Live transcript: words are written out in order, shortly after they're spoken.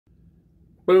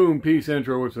Boom, peace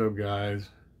intro. What's up, guys?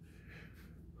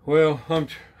 Well,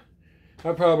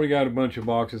 I probably got a bunch of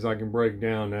boxes I can break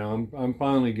down now. I'm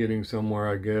finally getting somewhere,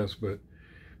 I guess, but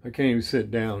I can't even sit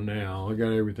down now. I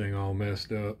got everything all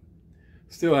messed up.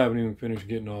 Still haven't even finished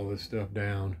getting all this stuff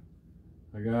down.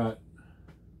 I got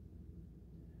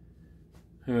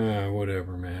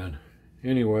whatever, man.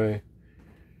 Anyway,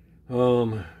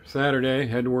 Saturday,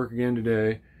 had to work again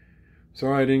today.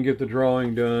 Sorry I didn't get the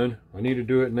drawing done. I need to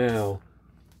do it now.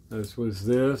 This was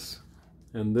this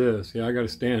and this. Yeah, I got to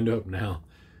stand up now.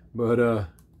 But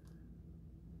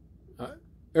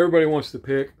everybody wants to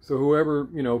pick. So whoever,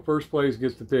 first place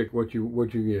gets to pick what you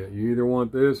get. You either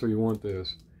want this or you want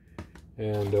this.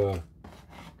 And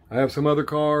I have some other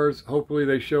cars. Hopefully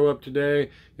they show up today.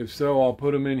 If so, I'll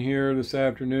put them in here this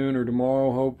afternoon or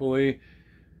tomorrow, hopefully.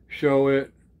 Show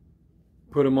it.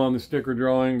 Put them on the sticker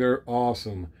drawing. They're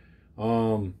awesome.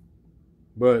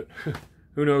 But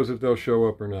who knows if they'll show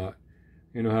up or not.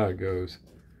 You know how it goes.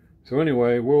 So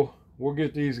anyway, we'll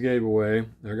get these gave away.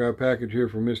 I got a package here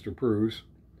from Mr. Pruse.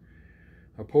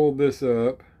 I pulled this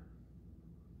up.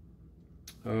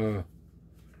 Little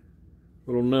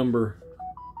number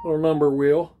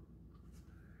wheel.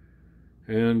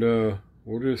 And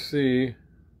we'll just see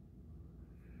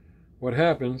what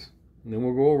happens. And then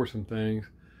we'll go over some things.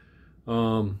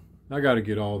 I got to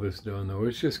get all this done, though.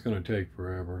 It's just going to take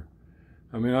forever.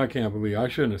 I mean, I can't believe I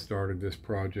shouldn't have started this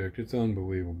project. It's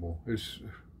unbelievable. It's,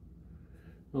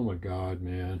 oh my God,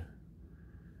 man.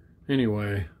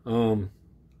 Anyway,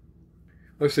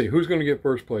 let's see. Who's going to get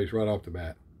first place right off the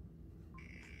bat?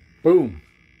 Boom.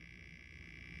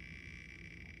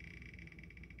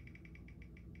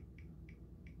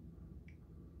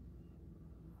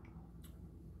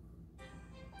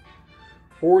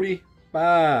 $45.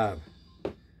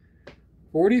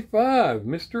 $45,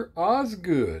 Mr.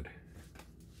 Osgood.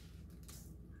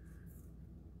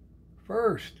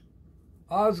 First,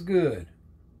 Osgood.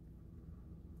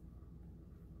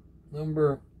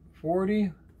 Number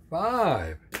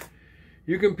 45.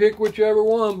 You can pick whichever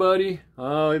one, buddy.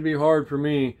 Oh, it'd be hard for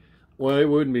me. Well, it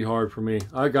wouldn't be hard for me.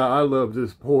 I love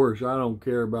this Porsche. I don't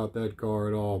care about that car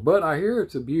at all. But I hear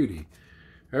it's a beauty.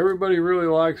 Everybody really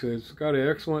likes it. It's got an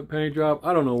excellent paint job.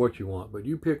 I don't know what you want, but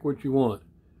you pick what you want.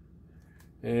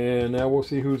 And now we'll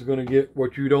see who's going to get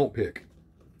what you don't pick.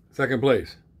 Second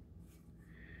place.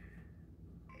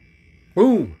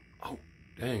 Boom. Oh,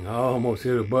 dang. I almost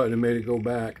hit a button and made it go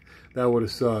back. That would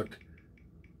have sucked.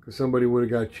 Because somebody would have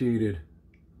got cheated.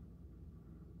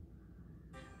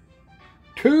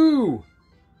 2.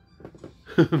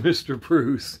 Mr.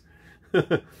 Pruse.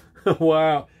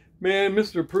 Wow. Man,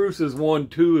 Mr. Pruse has won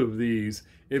 2 of these.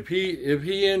 If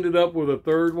he ended up with a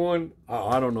third one,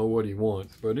 I don't know what he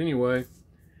wants. But anyway,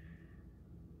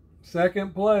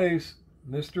 second place,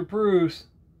 Mr. Pruse.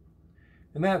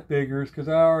 And that figures, because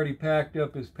I already packed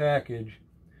up his package.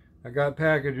 I got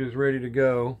packages ready to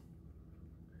go.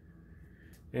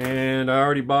 And I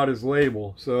already bought his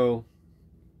label. So,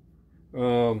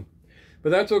 but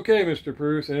that's okay, Mr.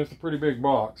 Pruse. And it's a pretty big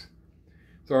box.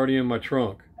 It's already in my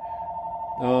trunk.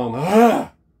 God!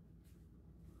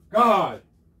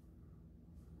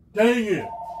 Dang it!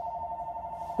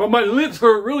 But my lips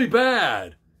hurt really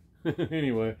bad.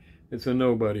 Anyway, it's a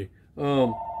nobody.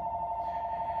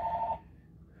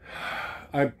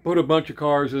 I put a bunch of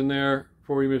cars in there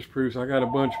for you, Mr. Pruse. I got a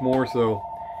bunch more, so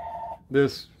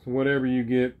this, whatever you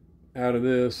get out of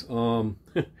this, I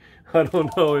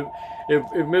don't know. If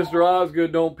Mr.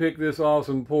 Osgood don't pick this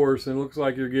awesome Porsche, then it looks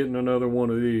like you're getting another one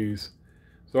of these.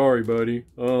 Sorry, buddy.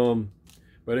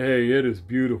 But hey, it is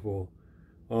beautiful.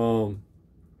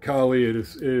 Golly, it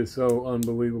is so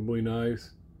unbelievably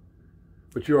nice.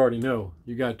 But you already know.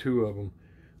 You got 2 of them.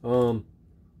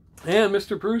 And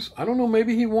Mr. Pruse, I don't know,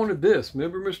 maybe he wanted this.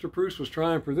 Maybe Mr. Pruse was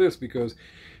trying for this because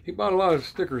he bought a lot of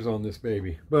stickers on this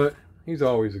baby. But he's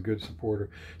always a good supporter.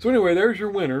 So anyway, there's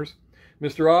your winners.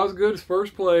 Mr. Osgood's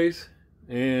first place,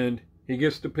 and he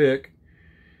gets to pick.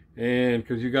 And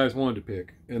because you guys wanted to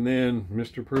pick. And then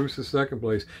Mr. Pruse is second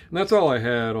place. And that's all I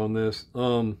had on this.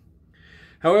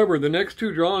 However, the next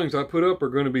 2 drawings I put up are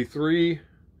going to be 3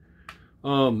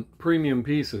 premium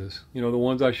pieces. You know, the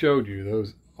ones I showed you.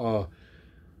 Those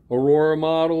Aurora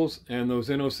models and those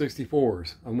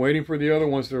N064s. I'm waiting for the other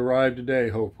ones to arrive today,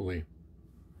 hopefully.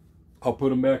 I'll put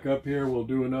them back up here. We'll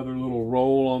do another little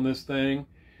roll on this thing.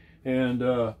 And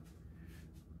go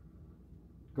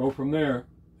from there.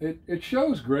 It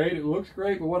shows great, it looks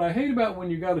great, but what I hate about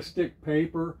when you got to stick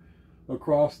paper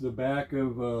across the back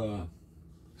of,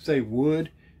 say, wood,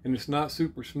 and it's not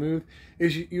super smooth,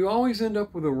 is you always end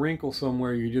up with a wrinkle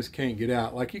somewhere you just can't get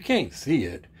out. Like, you can't see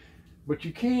it, but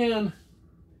you can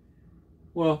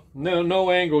well, no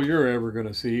angle you're ever going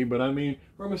to see, but I mean,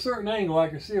 from a certain angle, I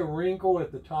can see a wrinkle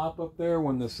at the top up there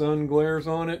when the sun glares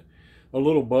on it, a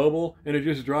little bubble, and it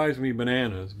just drives me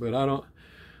bananas. But I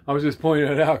was just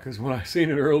pointing it out because when I seen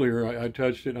it earlier, I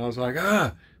touched it and I was like,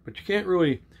 but you can't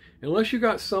really, unless you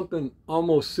got something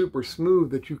almost super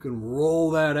smooth that you can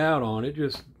roll that out on, it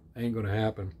just ain't going to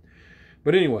happen.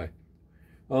 But anyway,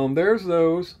 there's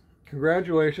those.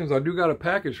 Congratulations. I do got a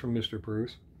package from Mr.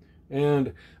 Pruse.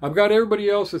 And I've got everybody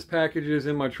else's packages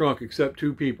in my trunk except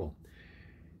 2 people.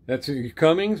 That's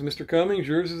Cummings, Mr. Cummings,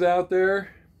 yours is out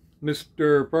there.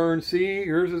 Mr. Fern C,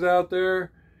 yours is out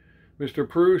there. Mr.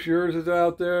 Pruse, yours is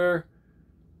out there.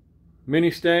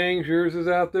 Minnie Stangs, yours is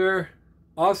out there.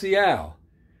 Aussie Al,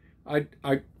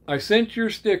 I sent your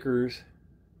stickers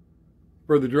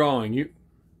for the drawing. You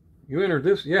entered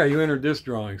this? Yeah, you entered this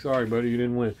drawing. Sorry, buddy, you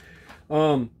didn't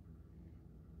win.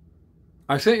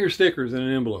 I sent your stickers in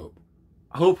an envelope.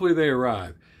 Hopefully they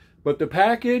arrive. But the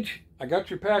package, I got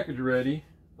your package ready.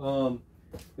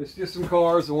 It's just some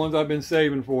cars, the ones I've been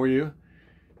saving for you.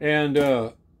 And,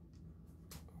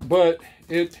 but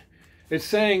it's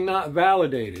saying not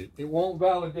validated. It won't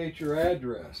validate your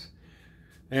address.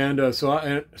 And so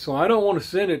I don't want to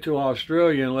send it to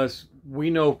Australia unless we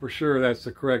know for sure that's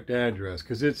the correct address.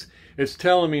 Because it's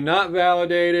telling me not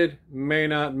validated, may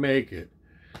not make it.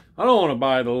 I don't want to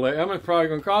buy the label. I mean, it's probably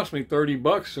going to cost me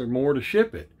 $30 or more to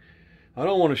ship it. I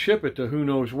don't want to ship it to who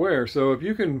knows where. So if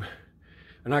you can,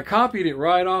 and I copied it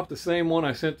right off the same one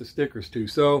I sent the stickers to.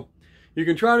 So you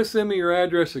can try to send me your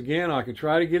address again. I can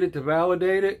try to get it to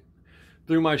validate it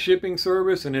through my shipping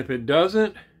service. And if it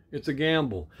doesn't, it's a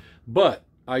gamble. But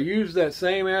I use that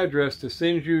same address to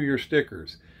send you your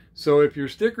stickers. So if your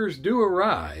stickers do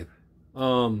arrive,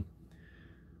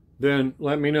 then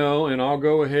let me know and I'll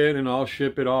go ahead and I'll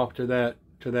ship it off to that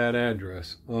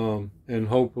address. And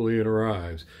hopefully it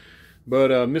arrives.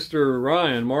 But Mr.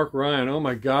 Ryan, Mark Ryan, oh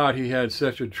my God, he had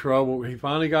such a trouble. He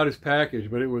finally got his package,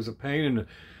 but it was a pain in the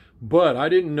butt. I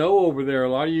didn't know over there.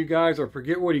 A lot of you guys, I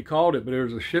forget what he called it, but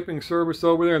there's a shipping service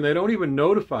over there and they don't even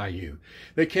notify you.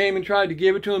 They came and tried to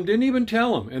give it to him, didn't even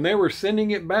tell him. And they were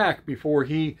sending it back before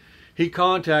he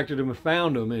contacted him and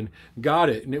found him and got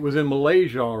it. And it was in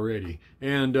Malaysia already.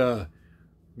 And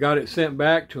got it sent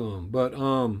back to him. But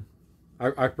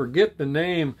I forget the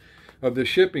name of the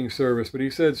shipping service, but he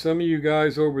said some of you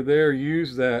guys over there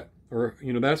use that, or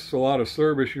you know, that's a lot of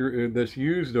service that's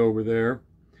used over there.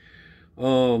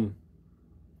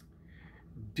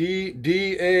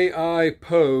 DAI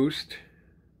Post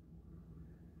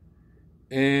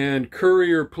and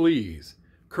Courier Please.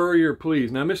 Courier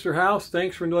Please. Now, Mr. House,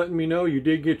 thanks for letting me know you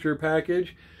did get your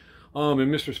package. And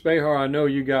Mr. Spahar, I know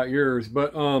you got yours.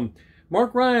 But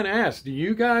Mark Ryan asked, did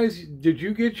you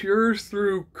get yours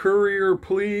through Courier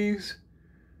Please?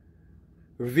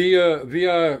 Via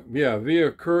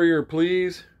Courier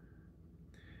Please?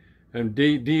 And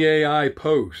DAI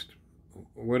Post,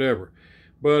 whatever.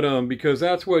 But because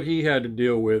that's what he had to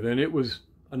deal with, and it was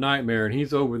a nightmare, and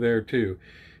he's over there too.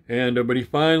 And but he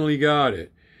finally got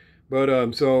it.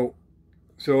 But so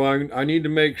I need to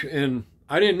make sure, and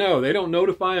I didn't know. They don't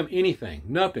notify him anything,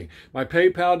 nothing. My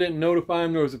PayPal didn't notify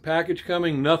him there was a package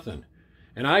coming, nothing.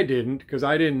 And I didn't because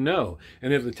I didn't know.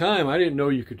 And at the time, I didn't know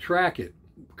you could track it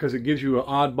because it gives you an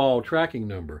oddball tracking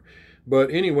number. But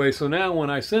anyway, so now when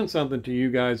I send something to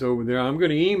you guys over there, I'm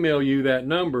going to email you that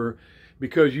number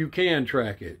because you can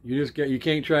track it. You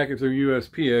can't track it through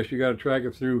USPS. You got to track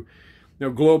it through, you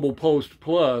know, Global Post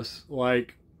Plus,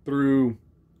 like through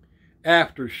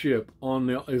Aftership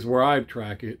is where I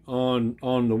track it on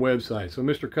the website. So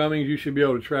Mr. Cummings, you should be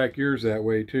able to track yours that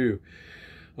way too.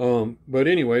 But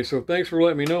anyway, so thanks for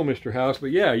letting me know, Mr. House.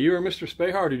 But yeah, you or Mr.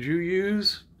 Spahar, did you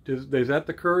use? Is that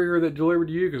the courier that delivered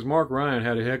to you? Because Mark Ryan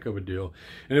had a heck of a deal,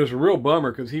 and it was a real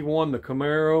bummer because he won the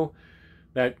Camaro,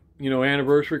 that, you know,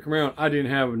 anniversary Camaro. I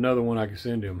didn't have another one I could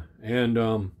send him,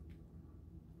 and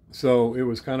so it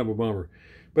was kind of a bummer.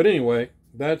 But anyway,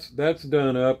 that's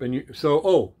done up, and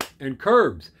and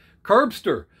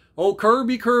Curbster, oh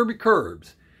Kirby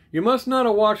Curbs. You must not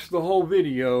have watched the whole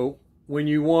video when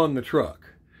you won the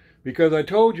truck, because I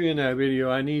told you in that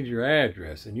video I need your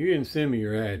address, and you didn't send me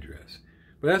your address.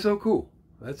 But that's so cool.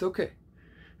 That's okay.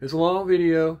 It's a long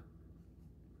video.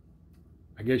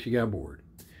 I guess you got bored.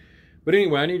 But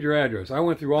anyway, I need your address. I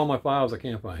went through all my files. I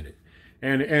can't find it.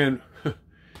 And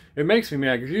it makes me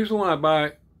mad because usually when I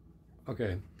buy,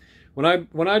 okay, when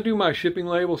I do my shipping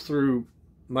labels through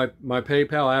my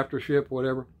PayPal Aftership,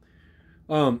 whatever,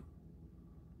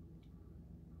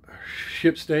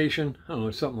 ShipStation, I don't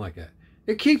know, something like that.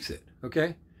 It keeps it,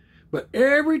 okay? But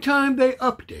every time they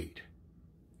update,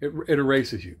 it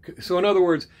erases you. So in other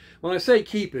words, when I say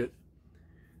keep it,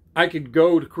 I could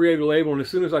go to create a label, and as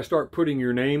soon as I start putting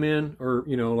your name in, or,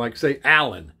 you know, like say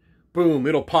Alan, boom,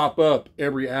 it'll pop up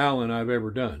every Alan I've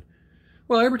ever done.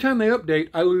 Well, every time they update,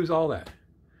 I lose all that.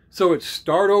 So it's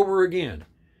start over again.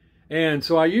 And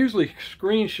so I usually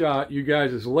screenshot you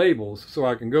guys' labels so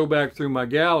I can go back through my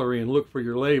gallery and look for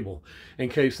your label in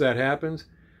case that happens.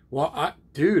 Well,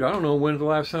 dude, I don't know when's the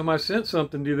last time I sent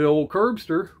something to the old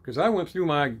Curbster, because I went through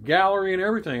my gallery and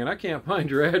everything, and I can't find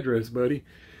your address, buddy.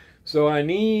 So I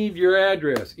need your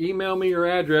address. Email me your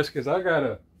address, because I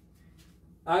got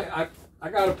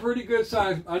a pretty good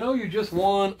size. I know you just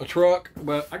won a truck,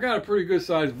 but I got a pretty good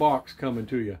size box coming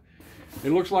to you.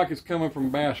 It looks like it's coming from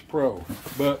Bass Pro,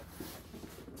 but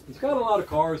it's got a lot of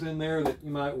cars in there that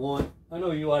you might want. I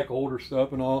know you like older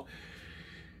stuff and all.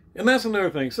 And that's another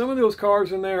thing. Some of those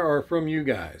cars in there are from you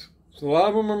guys. So a lot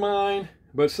of them are mine,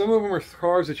 but some of them are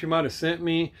cars that you might have sent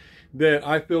me that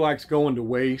I feel like is going to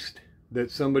waste,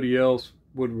 that somebody else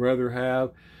would rather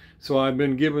have. So I've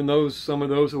been giving some of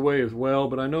those away as well.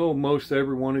 But I know most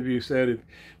every one of you said if you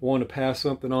want to pass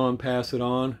something on, pass it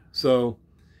on. So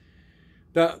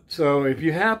if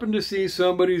you happen to see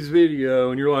somebody's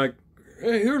video and you're like,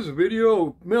 hey, here's a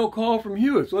video mail call from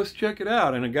Hewitt's, let's check it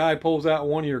out, and a guy pulls out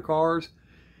one of your cars,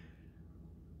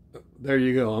 there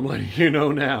you go. I'm letting you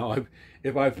know now.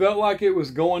 If I felt like it was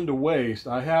going to waste,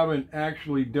 I haven't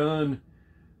actually done,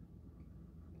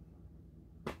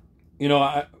 you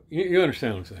know, you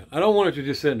understand what I'm saying. I don't want it to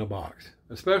just sit in a box.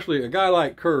 Especially a guy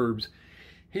like Curbs,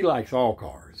 he likes all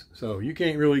cars. So you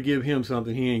can't really give him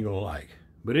something he ain't gonna like.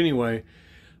 But anyway,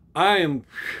 I'm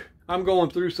going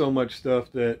through so much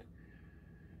stuff that,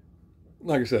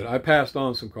 like I said, I passed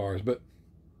on some cars, but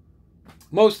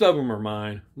most of them are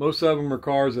mine. Most of them are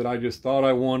cars that I just thought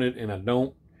I wanted and I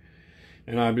don't,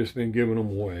 and I've just been giving them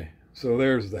away. So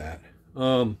there's that.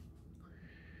 And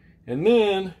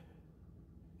then,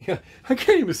 yeah, I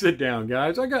can't even sit down,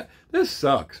 guys. This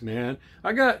sucks, man.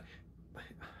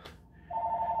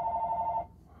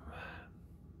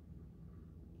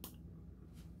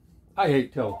 I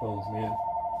hate telephones, man.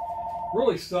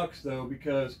 Really sucks though,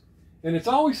 because, and it's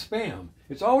always spam.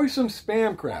 It's always some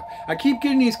spam crap. I keep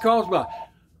getting these calls about,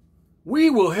 we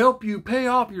will help you pay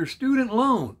off your student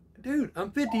loan. Dude,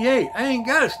 I'm 58. I ain't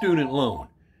got a student loan.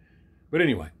 But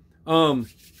anyway, I'm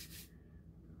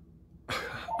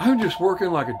just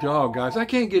working like a dog, guys. I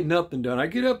can't get nothing done. I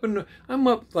get up and I'm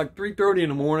up like 3:30 in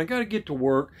the morning. I got to get to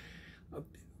work.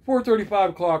 4:30, 5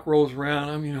 o'clock rolls around.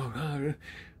 I'm, you know,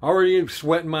 already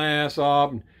sweating my ass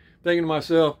off and thinking to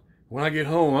myself, when I get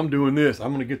home, I'm doing this. I'm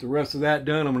going to get the rest of that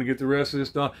done. I'm going to get the rest of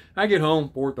this done. I get home,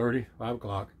 4:30, 5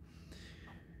 o'clock.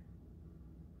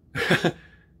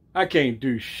 I can't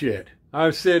do shit. I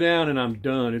sit down and I'm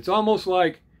done. It's almost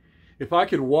like if I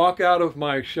could walk out of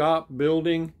my shop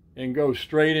building and go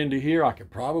straight into here, I could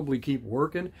probably keep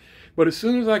working. But as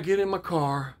soon as I get in my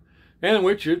car, and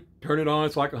which you turn it on,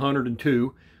 it's like 102,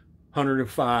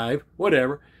 105,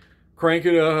 whatever. Crank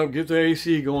it up, get the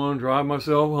AC going, drive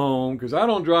myself home, because I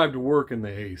don't drive to work in the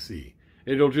AC.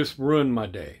 It'll just ruin my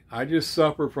day. I just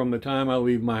suffer from the time I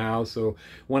leave my house, so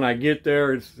when I get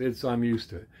there, I'm used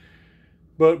to it.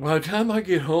 But by the time I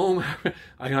get home,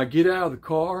 I get out of the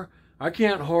car, I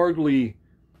can't hardly,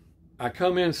 I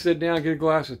come in, sit down, get a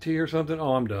glass of tea or something,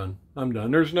 oh, I'm done. I'm done.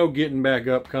 There's no getting back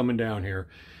up, coming down here.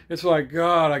 It's like,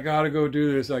 God, I got to go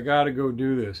do this. I got to go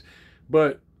do this.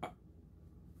 But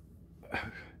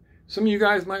some of you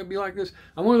guys might be like this.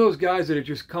 I'm one of those guys that it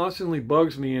just constantly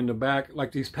bugs me in the back,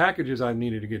 like these packages I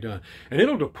needed to get done. And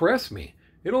it'll depress me.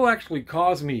 It'll actually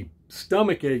cause me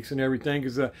stomach aches and everything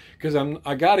because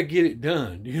I got to get it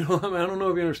done. You know, I don't know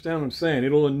if you understand what I'm saying.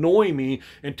 It'll annoy me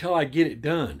until I get it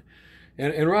done.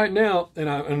 And right now,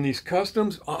 and these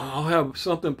customs, I'll have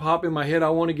something pop in my head I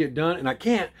want to get done, and I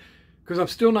can't because I'm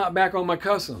still not back on my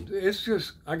customs. It's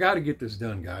just, I got to get this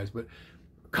done, guys. But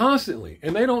constantly,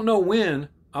 and they don't know when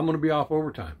I'm going to be off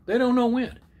overtime. They don't know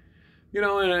when. You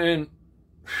know, and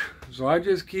so I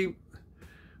just keep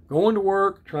going to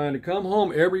work, trying to come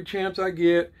home every chance I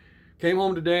get. Came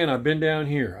home today and I've been down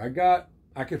here.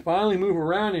 I can finally move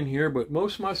around in here, but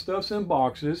most of my stuff's in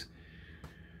boxes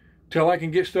till I can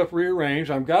get stuff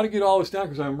rearranged. I've got to get all this down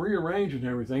because I'm rearranging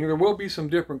everything. There will be some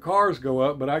different cars go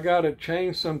up, but I got to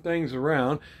change some things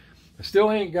around. I still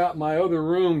ain't got my other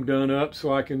room done up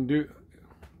so I can do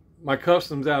my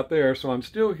customs out there, so I'm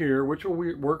still here, which will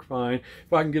work fine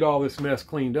if I can get all this mess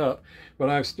cleaned up.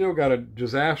 But I've still got a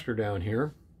disaster down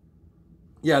here.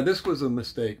 Yeah, this was a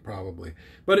mistake probably,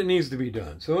 but it needs to be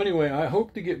done. So anyway, I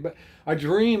hope to get back. I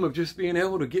dream of just being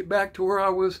able to get back to where I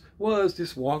was,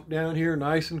 just walk down here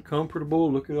nice and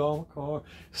comfortable, look at all the car,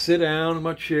 sit down in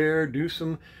my chair, do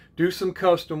some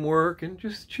custom work, and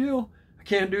just chill. I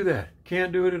can't do that.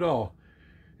 Can't do it at all.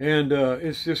 And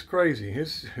it's just crazy.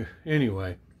 It's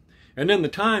anyway. And then the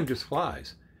time just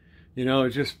flies. You know,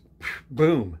 it's just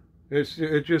boom.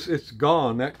 It's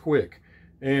gone that quick.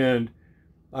 And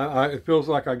it feels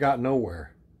like I got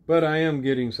nowhere. But I am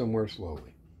getting somewhere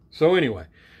slowly. So anyway,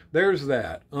 there's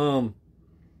that.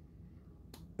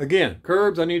 Again,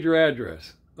 Curbs, I need your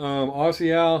address.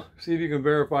 Aussie Al, see if you can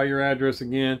verify your address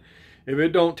again. If it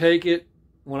don't take it,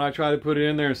 when I try to put it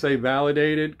in there and say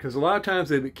validated, because a lot of times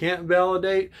if it can't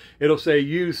validate, it'll say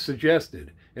use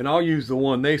suggested, and I'll use the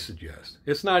one they suggest.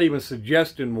 It's not even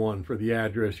suggesting one for the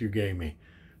address you gave me.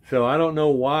 So I don't know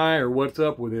why or what's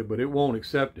up with it, but it won't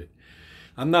accept it.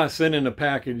 I'm not sending a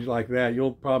package like that.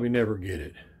 You'll probably never get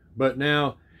it. But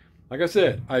now, like I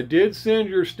said, I did send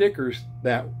your stickers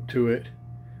to it.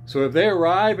 So if they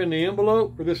arrive in the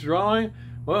envelope for this drawing,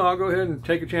 well, I'll go ahead and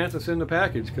take a chance and send the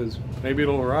package, because maybe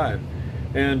it'll arrive.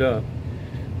 And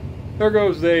there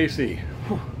goes the AC.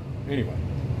 Anyway,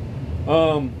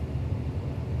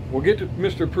 we'll get to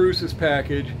Mr. Pruse's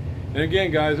package. And again,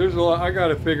 guys, there's a lot I got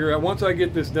to figure out. Once I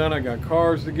get this done, I got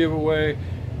cars to give away.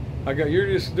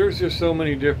 There's just so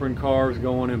many different cars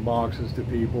going in boxes to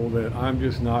people that I'm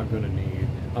just not going to need.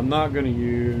 I'm not going to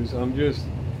use.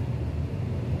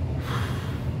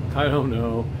 I don't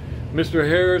know. Mr.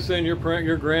 Harrison, your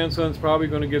grandson's probably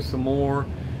going to get some more,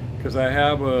 because I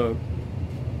have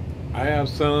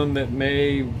some that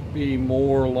may be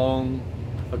more along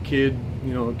a kid.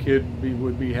 You know, a kid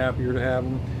would be happier to have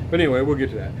them. But anyway, we'll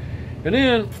get to that. And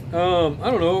then, I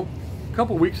don't know, a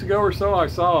couple weeks ago or so, I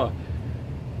saw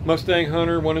Mustang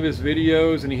Hunter, one of his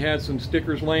videos, and he had some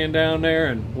stickers laying down there,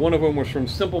 and one of them was from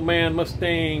Simple Man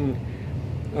Mustang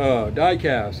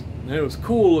Diecast. And it was a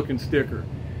cool looking sticker.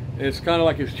 It's kind of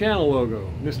like his channel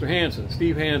logo, Mr. Hansen,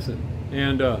 Steve Hansen.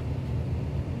 And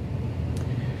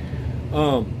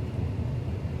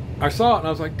I saw it and I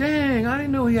was like, dang, I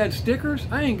didn't know he had stickers.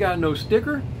 I ain't got no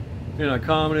sticker. And I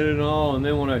commented and all, and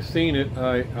then when I seen it,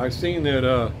 I seen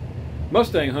that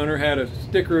Mustang Hunter had a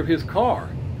sticker of his car,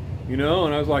 you know,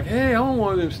 and I was like, hey, I want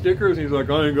one of them stickers. And he's like,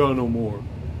 I ain't got no more.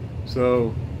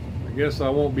 So I guess I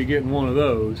won't be getting one of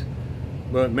those,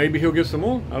 but maybe he'll get some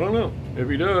more. I don't know if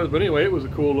he does. But anyway, it was a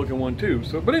cool looking one too.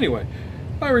 So, but anyway,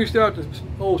 I reached out to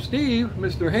old Steve,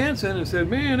 Mr. Hansen, and said,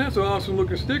 man, that's an awesome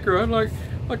looking sticker. I'd like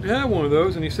to have one of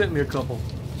those. And he sent me a couple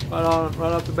right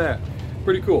off the bat.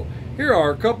 Pretty cool. Here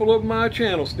are a couple of my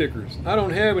channel stickers. I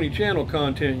don't have any channel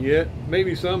content yet.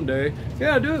 Maybe someday.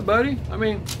 Yeah, do it, buddy. I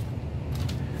mean,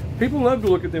 people love to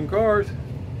look at them cars.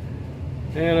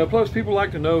 And plus, people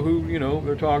like to know who, you know,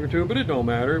 they're talking to. But it don't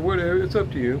matter. Whatever. It's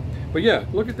up to you. But yeah,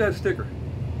 look at that sticker.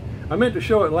 I meant to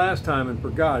show it last time and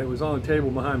forgot. It was on the table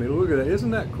behind me. Look at that.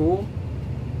 Isn't that cool?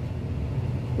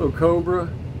 Little Cobra.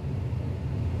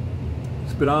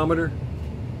 Speedometer.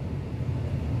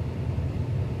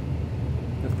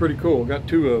 That's pretty cool. Got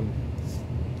two of them.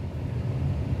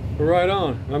 But right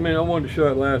on. I mean, I wanted to show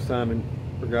it last time and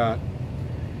forgot.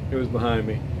 It was behind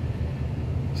me.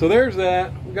 So there's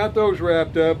that. We got those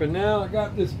wrapped up. And now I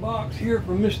got this box here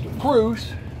from Mr.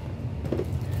 Pruse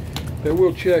that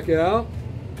we'll check out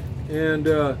and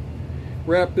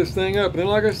wrap this thing up. And then,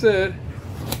 like I said,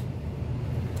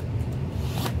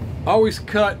 always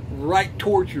cut right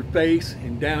towards your face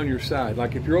and down your side.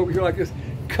 Like if you're over here like this,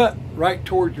 cut right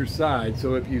towards your side,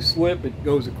 so if you slip, it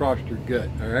goes across your gut.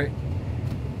 All right,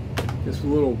 just a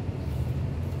little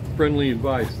friendly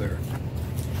advice there.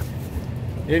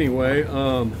 Anyway,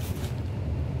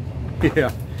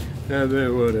 yeah,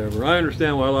 whatever. I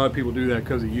understand why a lot of people do that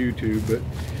because of YouTube, but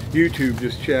YouTube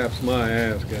just chaps my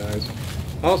ass, guys.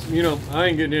 Also, you know, I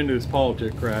ain't getting into this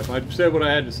politic crap. I said what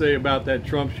I had to say about that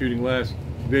Trump shooting last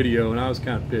video, and I was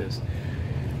kind of pissed.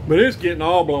 But it's getting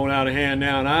all blown out of hand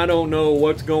now, and I don't know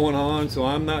what's going on, so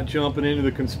I'm not jumping into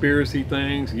the conspiracy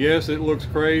things. Yes, it looks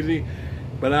crazy,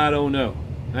 but I don't know.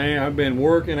 I've been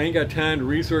working. I ain't got time to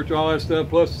research all that stuff.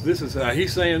 Plus, this is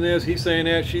he's saying this, he's saying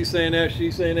that, she's saying that,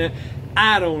 she's saying that.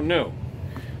 I don't know.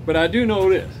 But I do know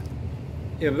this.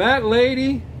 If that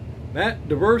lady, that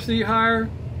diversity hire,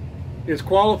 is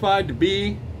qualified to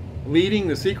be leading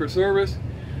the Secret Service,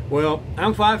 well,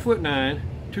 I'm 5'9",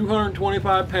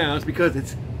 225 pounds because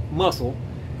it's muscle.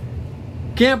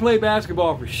 Can't play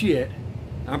basketball for shit.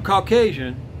 I'm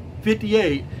Caucasian,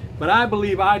 58, but I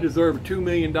believe I deserve a $2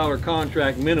 million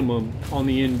contract minimum on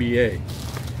the NBA.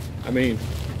 I mean,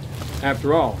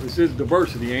 after all, this is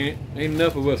diversity, ain't it? Ain't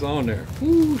enough of us on there.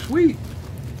 Ooh, sweet.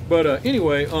 But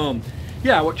anyway,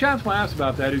 yeah, what chaps my ass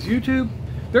about that is YouTube.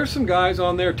 There's some guys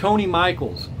on there, Tony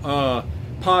Michaels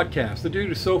podcast. The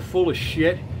dude is so full of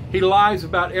shit. He lies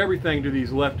about everything to these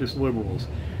leftist liberals.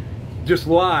 Just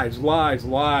lies, lies,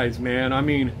 lies, man. I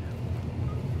mean,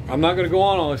 I'm not going to go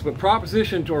on all this, but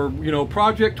Proposition, or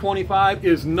Project 25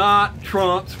 is not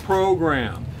Trump's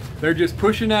program. They're just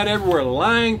pushing that everywhere,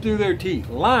 lying through their teeth,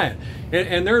 lying.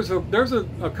 And there's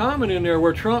a comment in there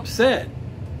where Trump said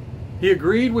he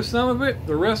agreed with some of it.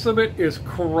 The rest of it is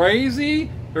crazy.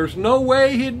 There's no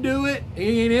way he'd do it.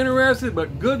 He ain't interested,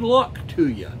 but good luck to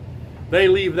you. They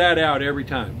leave that out every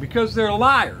time because they're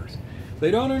liars.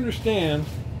 They don't understand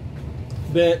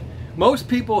that most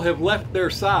people have left their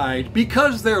side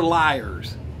because they're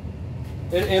liars.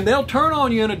 And they'll turn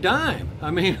on you in a dime.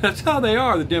 I mean, that's how they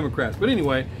are, the Democrats. But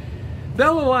anyway,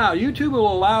 YouTube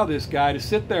will allow this guy to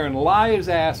sit there and lie his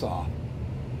ass off.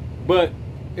 But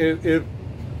if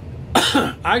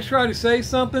I try to say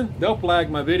something, they'll flag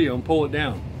my video and pull it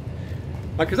down.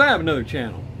 Like, because I have another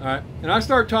channel, all right? And I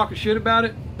start talking shit about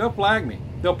it, they'll flag me.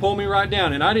 They'll pull me right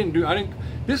down. And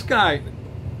this guy,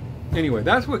 anyway,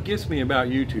 that's what gets me about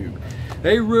YouTube.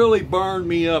 They really burn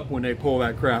me up when they pull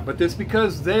that crap. But it's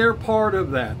because they're part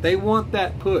of that. They want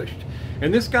that pushed.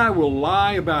 And this guy will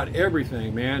lie about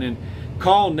everything, man, and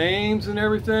call names and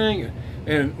everything,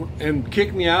 and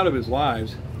kick me out of his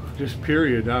lives. Just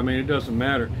period. I mean, it doesn't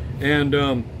matter. And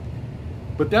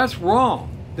but that's wrong.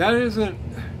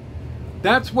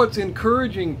 That's what's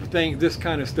encouraging this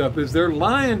kind of stuff, is they're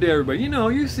lying to everybody.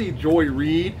 You see Joy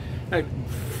Reid, that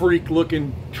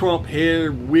freak-looking Trump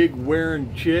hair wig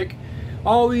wearing chick.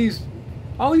 All these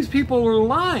people are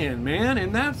lying, man,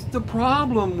 and that's the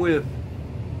problem with.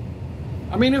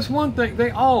 I mean, it's one thing,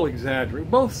 they all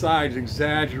exaggerate, both sides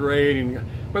exaggerating,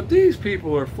 but these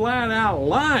people are flat out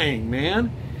lying,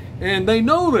 man, and they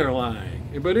know they're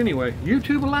lying. But anyway,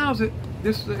 YouTube allows it.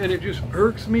 And it just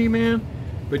irks me, man.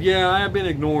 But yeah, I have been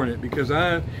ignoring it because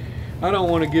I don't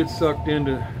want to get sucked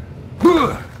into.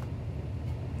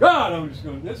 God, I'm just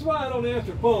going. That's why I don't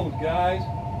answer phones, guys.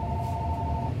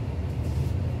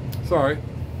 Sorry,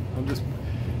 I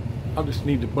just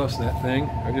need to bust that thing.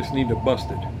 I just need to bust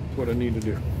it. That's what I need to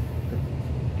do.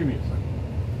 Give me a second.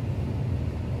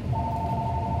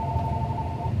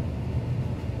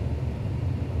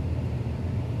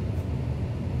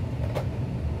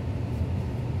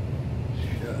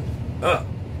 Shut up.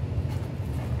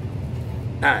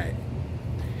 Alright.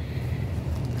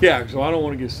 Yeah, so I don't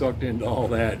want to get sucked into all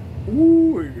that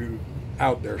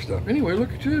out there stuff. Anyway,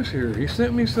 look at this here. He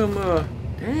sent me some,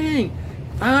 dang,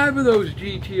 5 of those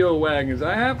GTO wagons.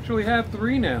 I actually have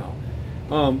 3 now.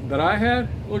 That I had.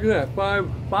 Look at that,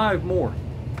 5 more.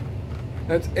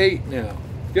 That's 8 now.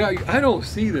 Yeah, I don't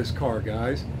see this car,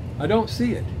 guys. I don't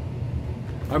see it.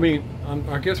 I mean,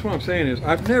 I guess what I'm saying is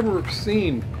I've never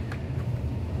seen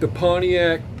the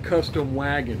Pontiac custom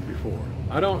wagon before.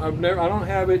 I don't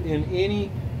have it in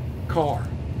any car.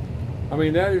 I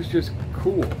mean, that is just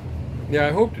cool. Yeah,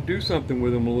 I hope to do something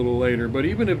with them a little later, but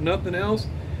even if nothing else,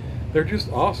 they're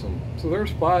just awesome. So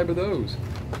there's 5 of those.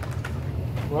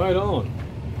 Right on.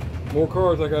 More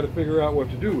cars I got to figure out what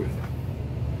to do with.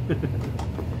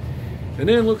 And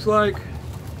then looks like,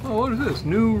 oh, what is this?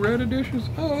 New red editions?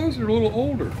 Oh, those are a little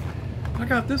older. I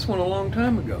got this one a long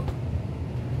time ago.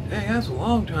 Dang, that's a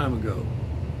long time ago.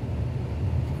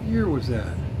 What year was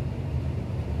that?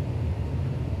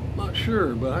 Not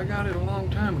sure, but I got it a long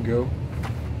time ago.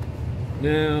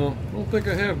 Now, I don't think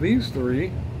I have these 3.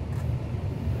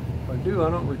 If I do, I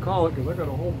don't recall it because I got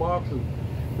a whole box of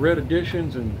red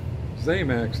editions and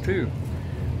Zamax too.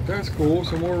 That's cool.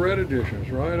 Some more red editions.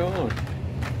 Right on.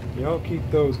 Yeah, I'll keep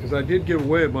those because I did give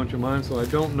away a bunch of mine, so I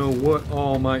don't know what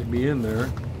all might be in there.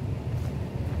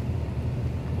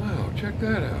 Wow, check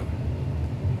that out.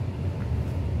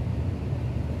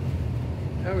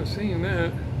 Haven't seen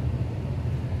that.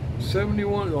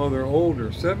 71, oh, they're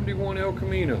older. 71 El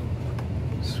Camino.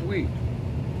 Sweet.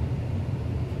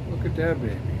 Look at that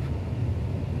baby.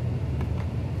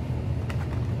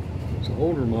 It's an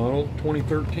older model,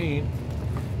 2013.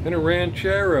 And a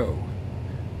Ranchero.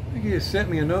 I think he just sent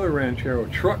me another Ranchero,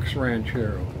 Trucks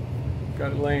Ranchero.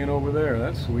 Got it laying over there.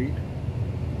 That's sweet.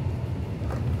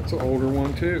 That's an older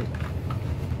one too.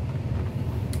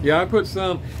 Yeah,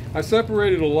 I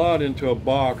separated a lot into a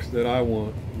box that I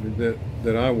want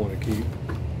to keep.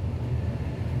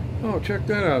 Oh, check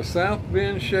that out. South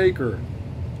Bend Shaker.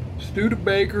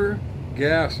 Studebaker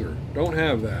Gasser. Don't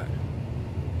have that.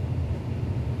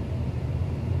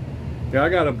 Yeah, I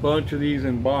got a bunch of these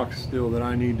in box still that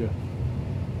I need to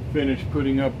finish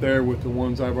putting up there with the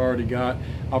ones I've already got.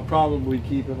 I'll probably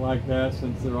keep it like that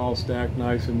since they're all stacked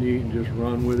nice and neat and just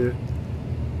run with it.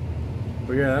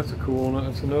 But yeah, that's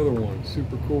another one.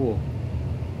 Super cool.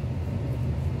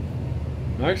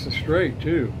 Nice and straight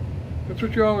too. That's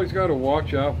what you always got to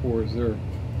watch out for, is a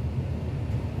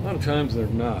lot of times they're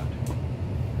not.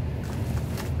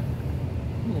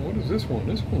 Oh, what is this one?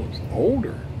 This one looks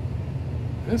older.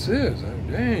 This is.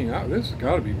 Dang, this has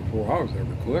got to be before I was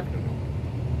ever collecting them.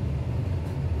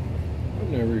 I've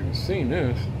never even seen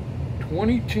this.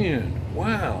 2010.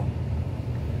 Wow.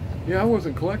 Yeah, I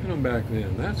wasn't collecting them back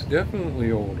then. That's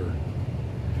definitely older.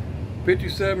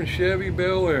 57 Chevy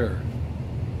Bel Air.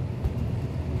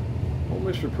 Old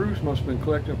Mr. Pruse must have been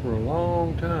collecting for a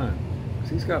long time,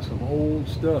 because he's got some old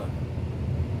stuff.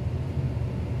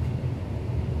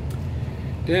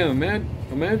 Damn,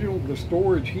 imagine the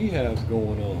storage he has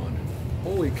going on.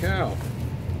 Holy cow.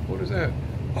 What is that?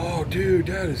 Oh, dude,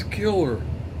 that is killer.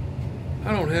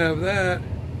 I don't have that.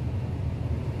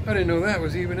 I didn't know that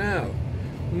was even out.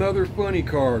 Another funny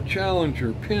car,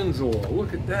 Challenger, Pennzoil.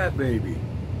 Look at that baby.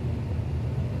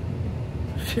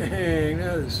 Dang,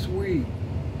 that is sweet.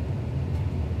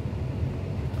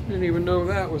 Didn't even know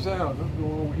that was out. I'm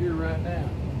going over here right now.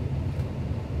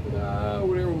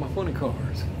 Over there with my funny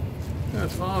cars.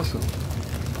 That's awesome.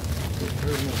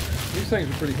 These things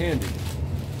are pretty handy.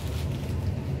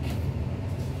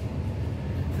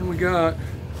 And we got,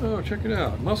 oh, check it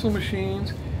out. Muscle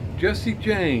Machines, Jesse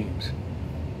James.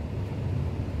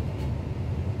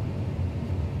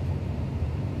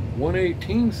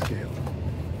 1/18 scale.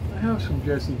 I have some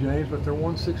Jesse James, but they're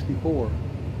 1/64.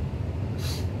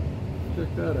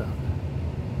 Check that out.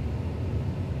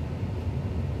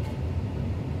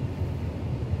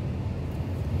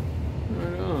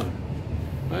 Right on.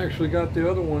 I actually got the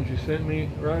other ones you sent me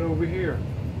right over here.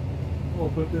 I'm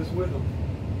gonna put this with them.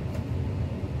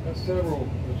 That's several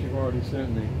that you've already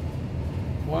sent me.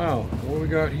 Wow, what do we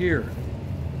got here?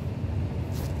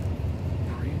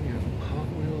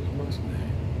 Hotwheels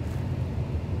Mustang.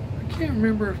 I can't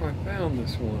remember if I found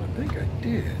this one. I think I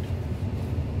did.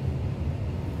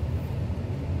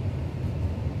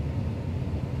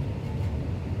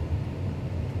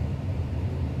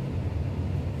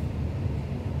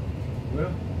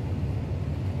 Well,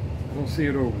 I don't see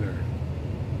it over there.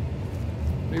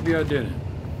 Maybe I didn't.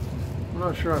 I'm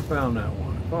not sure I found that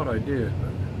one. I thought I did,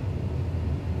 but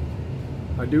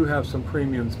I do have some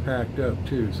premiums packed up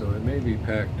too, so it may be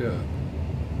packed up.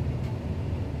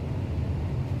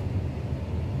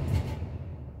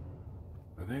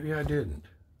 But maybe I didn't.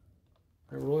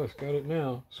 Nevertheless, got it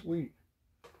now. Sweet.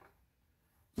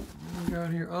 What do we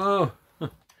got here? Oh,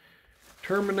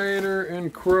 Terminator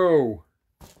and Crow.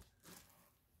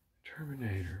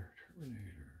 Terminator.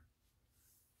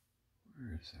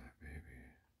 Where is that baby?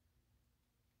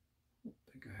 I don't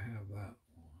think I have that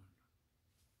one.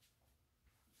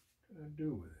 What did I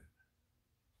do with it?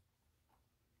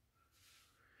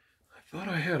 I thought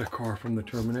I had a car from the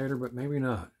Terminator, but maybe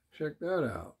not. Check that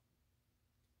out.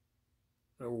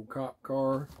 That old cop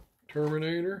car,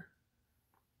 Terminator.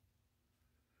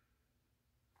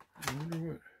 I wonder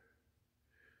what. It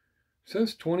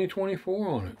says 2024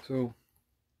 on it, so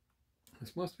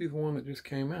this must be the one that just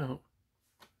came out.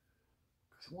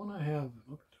 Because the one I have,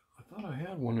 I thought I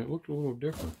had one that looked a little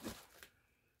different.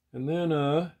 And then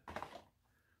the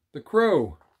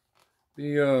Crow,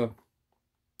 the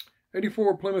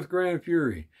 84 Plymouth Grand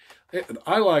Fury.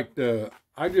 I like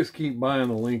I just keep buying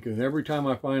the Lincoln. Every time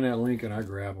I find that Lincoln, I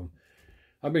grab them.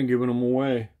 I've been giving them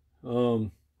away. I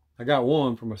got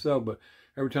one for myself, but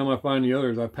every time I find the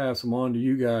others, I pass them on to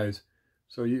you guys.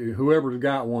 So whoever's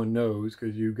got one knows,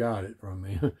 because you got it from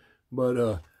me.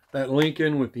 But that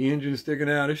Lincoln with the engine sticking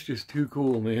out, it's just too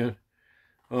cool, man.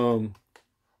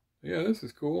 Yeah, this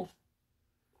is cool.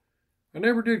 I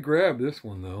never did grab this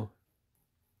one, though.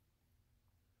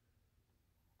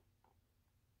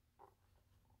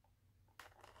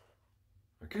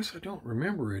 I guess I don't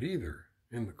remember it either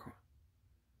in the car.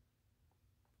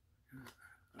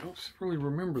 I don't really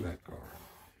remember that car.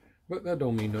 But that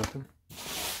don't mean nothing.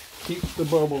 Keep the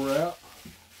bubble wrap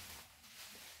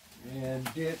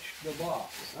and ditch the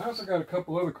box. I also got a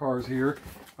couple other cars here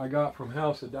I got from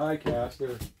House of Diecast.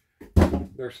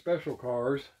 They're special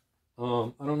cars. I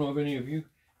don't know if any of you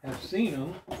have seen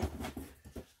them,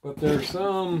 but there's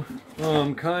some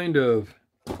kind of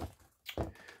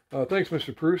thanks,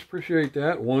 Mr. Pruse, appreciate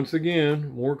that. Once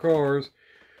again, more cars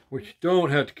which you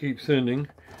don't have to keep sending.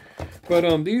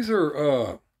 But these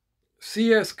are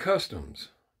CS Customs.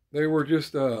 They were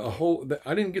just a whole,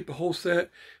 I didn't get the whole set,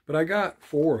 but I got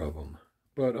 4 of them.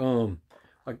 But,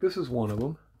 like this is one of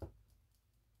them.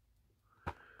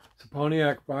 It's a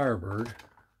Pontiac Firebird.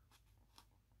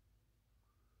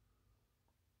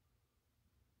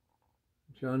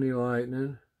 Johnny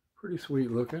Lightning. Pretty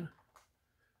sweet looking.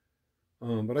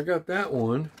 But I got that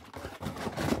one.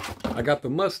 I got the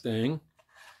Mustang.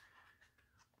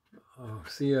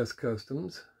 CS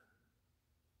Customs.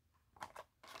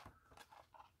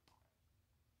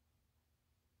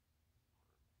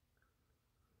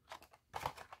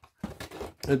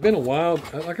 It's been a while.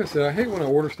 Like I said, I hate when I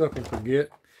order stuff and forget.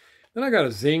 Then I got a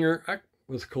Zinger. I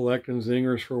was collecting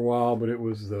Zingers for a while, but it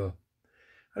was the...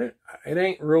 it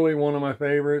ain't really one of my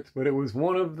favorites, but it was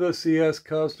one of the CS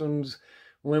Customs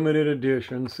limited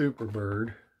edition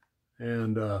Superbird.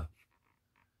 And so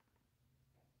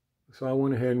I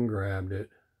went ahead and grabbed it.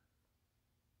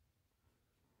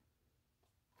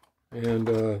 And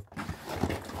the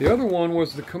other one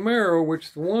was the Camaro,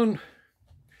 which the one...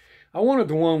 I wanted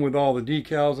the one with all the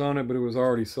decals on it, but it was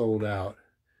already sold out.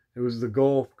 It was the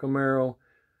Gulf Camaro,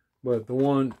 but the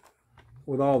one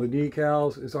with all the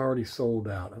decals is already sold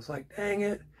out. I was like, dang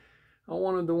it, I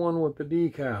wanted the one with the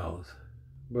decals,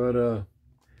 but it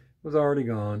was already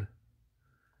gone.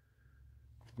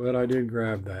 But I did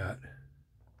grab that.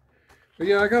 But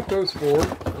yeah, I got those four.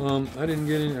 I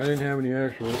didn't have any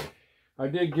extras. I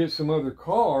did get some other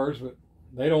cars, but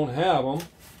they don't have them.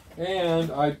 And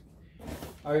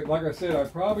like I said, I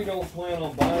probably don't plan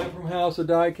on buying from House of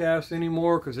Diecast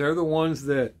anymore, because they're the ones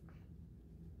that,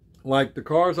 like the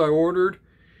cars I ordered,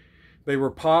 they were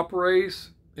pop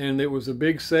race, and it was a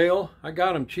big sale. I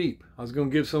got them cheap. I was going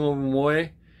to give some of them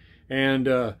away, and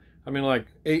I mean like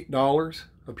 $8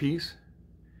 a piece.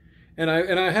 And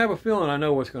I have a feeling I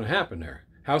know what's going to happen there.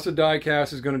 House of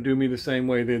Diecast is going to do me the same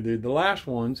way they did the last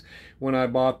ones when I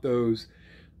bought those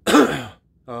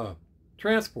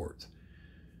transports.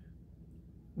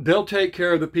 They'll take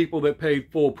care of the people that paid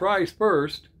full price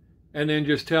first, and then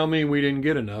just tell me we didn't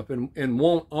get enough, and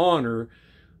won't honor.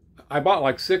 I bought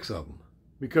like 6 of them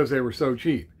because they were so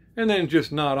cheap, and then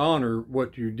just not honor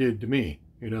what you did to me,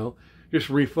 you know, just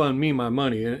refund me my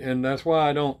money. And that's why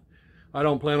I don't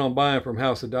plan on buying from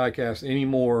House of Diecast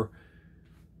anymore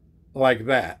like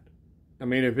that. I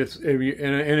mean,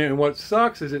 and what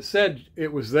sucks is it said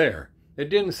it was there. It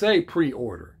didn't say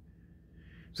pre-order.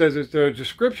 Says it's a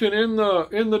description in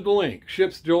the link.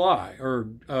 Ships July or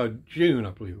June, I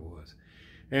believe it was,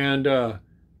 and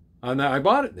I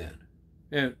bought it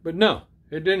then. But no,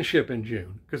 it didn't ship in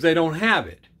June because they don't have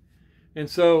it, and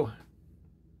so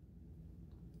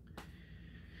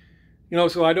you know,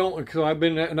 so I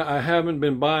haven't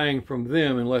been buying from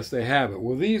them unless they have it.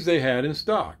 Well, these they had in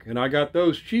stock, and I got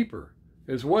those cheaper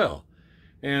as well,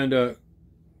 and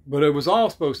but it was all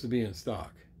supposed to be in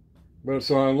stock. But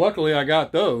so luckily I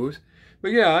got those.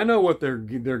 But yeah, I know what their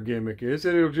gimmick is.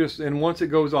 It'll just, and once it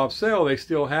goes off sale, they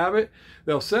still have it.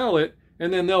 They'll sell it,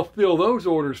 and then they'll fill those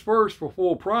orders first for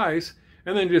full price,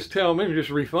 and then just tell me,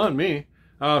 just refund me.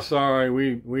 Oh, sorry,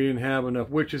 we didn't have enough,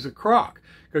 which is a crock,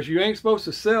 because you ain't supposed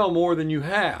to sell more than you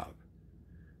have.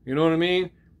 You know what I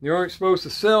mean? You aren't supposed to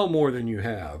sell more than you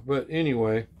have. But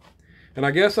anyway, and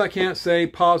I guess I can't say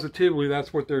positively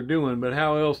that's what they're doing, but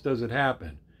how else does it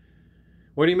happen?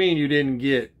 What do you mean you didn't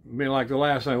get, I mean, like the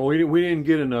last time, well, we didn't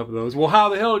get enough of those. Well, how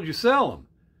the hell did you sell them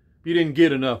if you didn't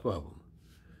get enough of them?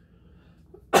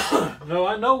 No,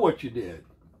 I know what you did.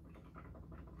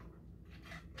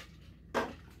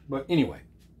 But anyway,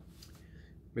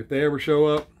 if they ever show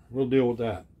up, we'll deal with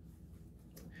that.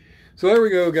 So there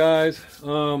we go, guys.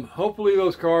 Hopefully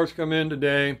those cars come in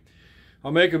today.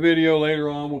 I'll make a video later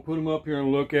on. We'll put them up here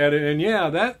and look at it. And yeah,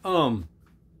 that,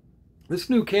 this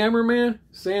new cameraman,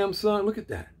 Samsung, look at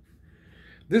that.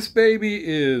 This baby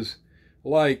is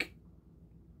like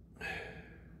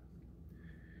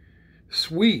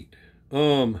sweet.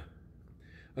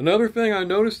 Another thing I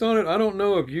noticed on it, I don't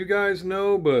know if you guys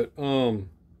know, but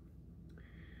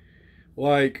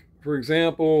like for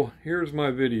example, here's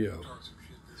my video.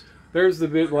 There's the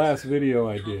last video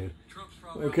I did.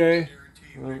 Okay,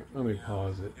 let me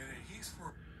pause it.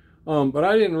 But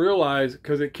I didn't realize,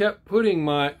 because it kept putting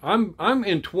my, I'm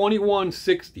in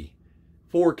 2160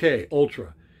 4K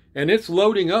Ultra, and it's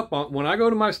loading up on, when I go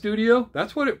to my studio,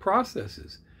 that's what it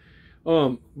processes.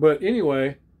 But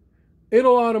anyway,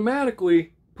 it'll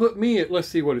automatically put me at, let's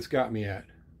see what it's got me at.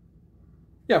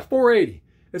 Yeah, 480.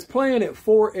 It's playing at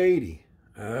 480.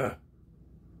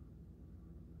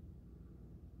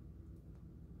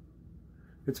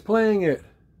 It's playing at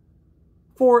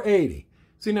 480.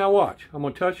 See, now watch. I'm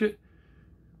going to touch it.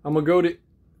 I'm going to go to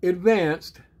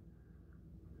advanced.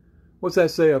 What's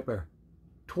that say up there?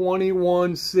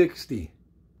 2160.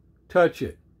 Touch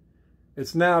it.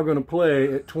 It's now going to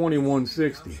play at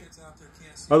 2160.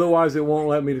 Otherwise, it won't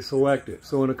let me to select it.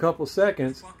 So in a couple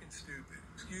seconds.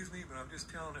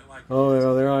 Oh,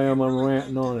 yeah, there I am. I'm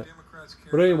ranting on it.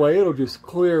 But anyway, it'll just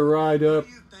clear right up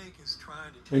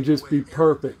and just be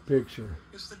perfect picture.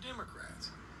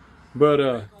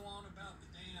 But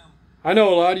I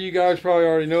know a lot of you guys probably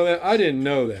already know that. I didn't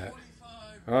know that.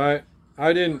 All right,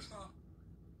 I didn't.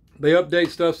 They update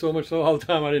stuff so much all the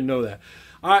time. I didn't know that.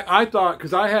 I thought,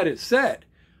 because I had it set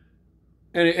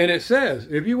And it says,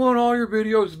 if you want all your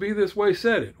videos to be this way,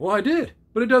 set it. Well, I did,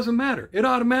 but it doesn't matter. It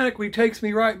automatically takes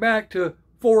me right back to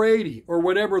 480 or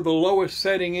whatever the lowest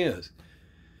setting is.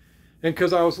 And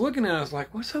because I was looking at it, I was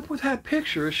like, what's up with that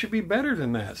picture? It should be better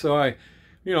than that. So I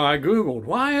Googled,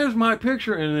 why is my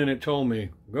picture? And then it told me,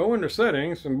 go into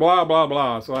settings and blah, blah,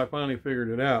 blah. So I finally figured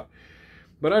it out.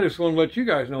 But I just want to let you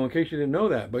guys know in case you didn't know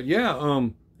that. But yeah,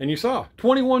 and you saw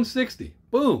 2160,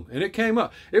 boom, and it came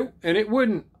up. It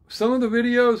wouldn't, some of the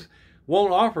videos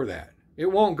won't offer that.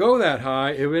 It won't go that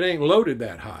high if it ain't loaded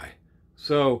that high.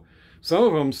 So some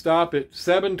of them stop at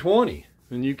 720,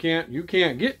 and you can't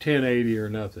get 1080 or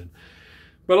nothing.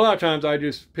 But a lot of times I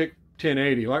just pick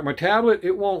 1080. Like my tablet,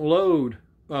 it won't load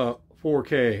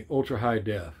 4K ultra high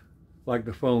def like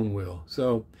the phone will.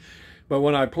 So, but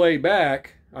when I play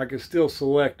back, I can still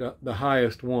select the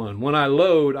highest one. When I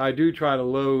load, I do try to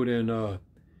load in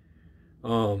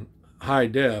high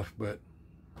def, but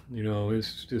you know,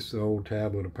 it's just an old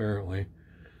tablet apparently.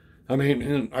 I mean,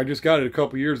 and I just got it a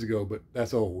couple years ago, but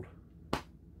that's old.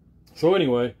 So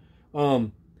anyway,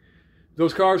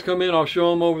 those cars come in, I'll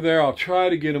show them over there. I'll try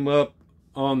to get them up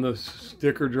on the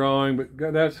sticker drawing, but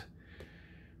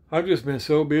I've just been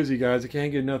so busy, guys. I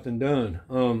can't get nothing done.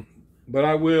 But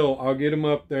I'll get them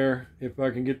up there if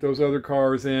I can get those other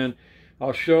cars in.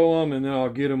 I'll show them and then I'll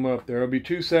get them up there. It'll be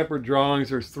 2 separate drawings.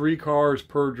 There's 3 cars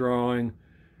per drawing.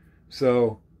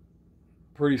 So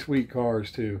pretty sweet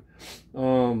cars too.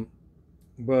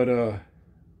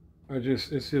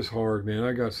 It's just hard, man.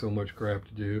 I got so much crap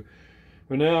to do.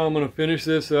 But now I'm going to finish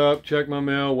this up, check my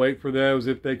mail, wait for those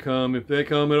if they come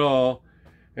at all,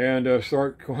 and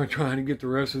start trying to get the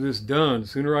rest of this done. The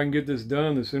sooner I can get this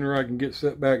done, the sooner I can get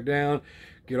set back down,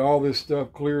 get all this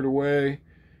stuff cleared away,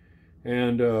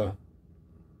 and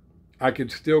I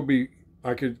could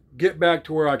get back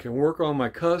to where I can work on my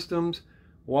customs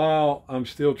while I'm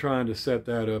still trying to set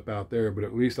that up out there, but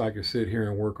at least I can sit here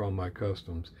and work on my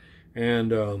customs and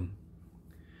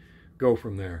go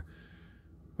from there.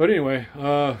 But anyway,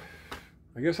 I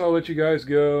guess I'll let you guys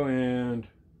go and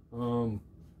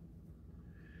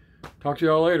talk to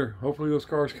y'all later. Hopefully those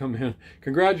cars come in.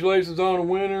 Congratulations on the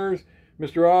winners.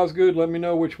 Mr. Osgood, let me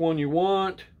know which one you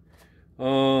want.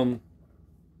 And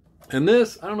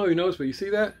this, I don't know if you noticed, but you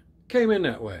see that? Came in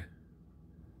that way.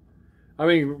 I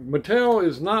mean, Mattel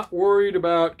is not worried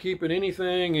about keeping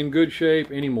anything in good shape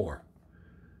anymore.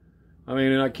 I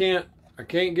mean, and I can't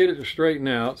get it to straighten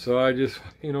out, so I just,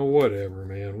 whatever,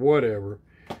 man, whatever.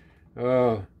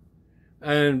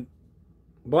 And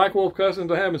Black Wolf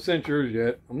Customs, I haven't sent yours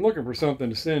yet. I'm looking for something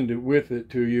to send to you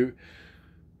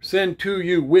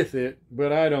with it,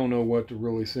 but I don't know what to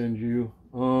really send you.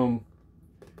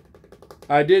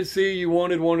 I did see you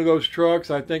wanted one of those trucks.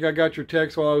 I think I got your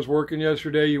text while I was working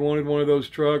yesterday. You wanted one of those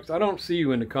trucks. I don't see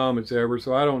you in the comments ever,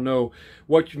 so I don't know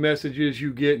what messages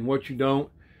you get and what you don't.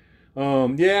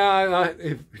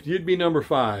 If you'd be number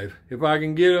 5. If I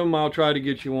can get them, I'll try to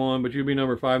get you one, but you'd be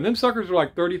number 5. And them suckers are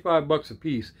like 35 bucks a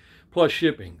piece plus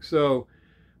shipping. So,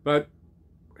 but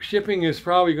shipping is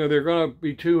probably they're going to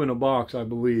be 2 in a box, I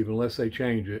believe, unless they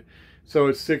change it. So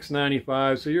it's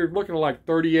 $6.95. So you're looking at like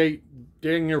 38,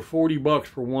 dang near 40 bucks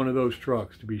for one of those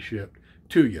trucks to be shipped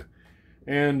to you.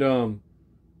 And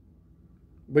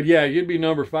but yeah, you'd be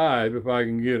number 5 if I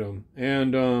can get them.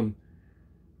 And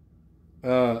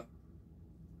oh,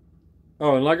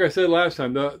 and like I said last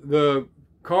time, the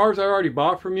cars I already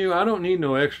bought from you, I don't need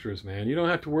no extras, man. You don't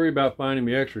have to worry about finding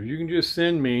me extras. You can just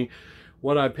send me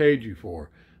what I paid you for.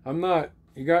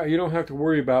 You don't have to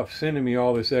worry about sending me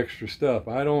all this extra stuff.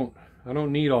 I don't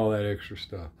need all that extra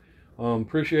stuff.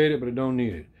 Appreciate it, but I don't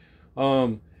need it.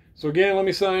 So again, let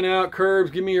me sign out.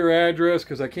 Curbs, give me your address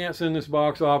because I can't send this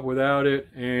box off without it.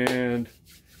 And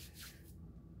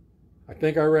I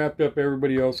think I wrapped up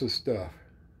everybody else's stuff.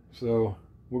 So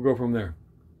we'll go from there.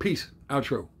 Peace.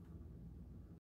 Outro.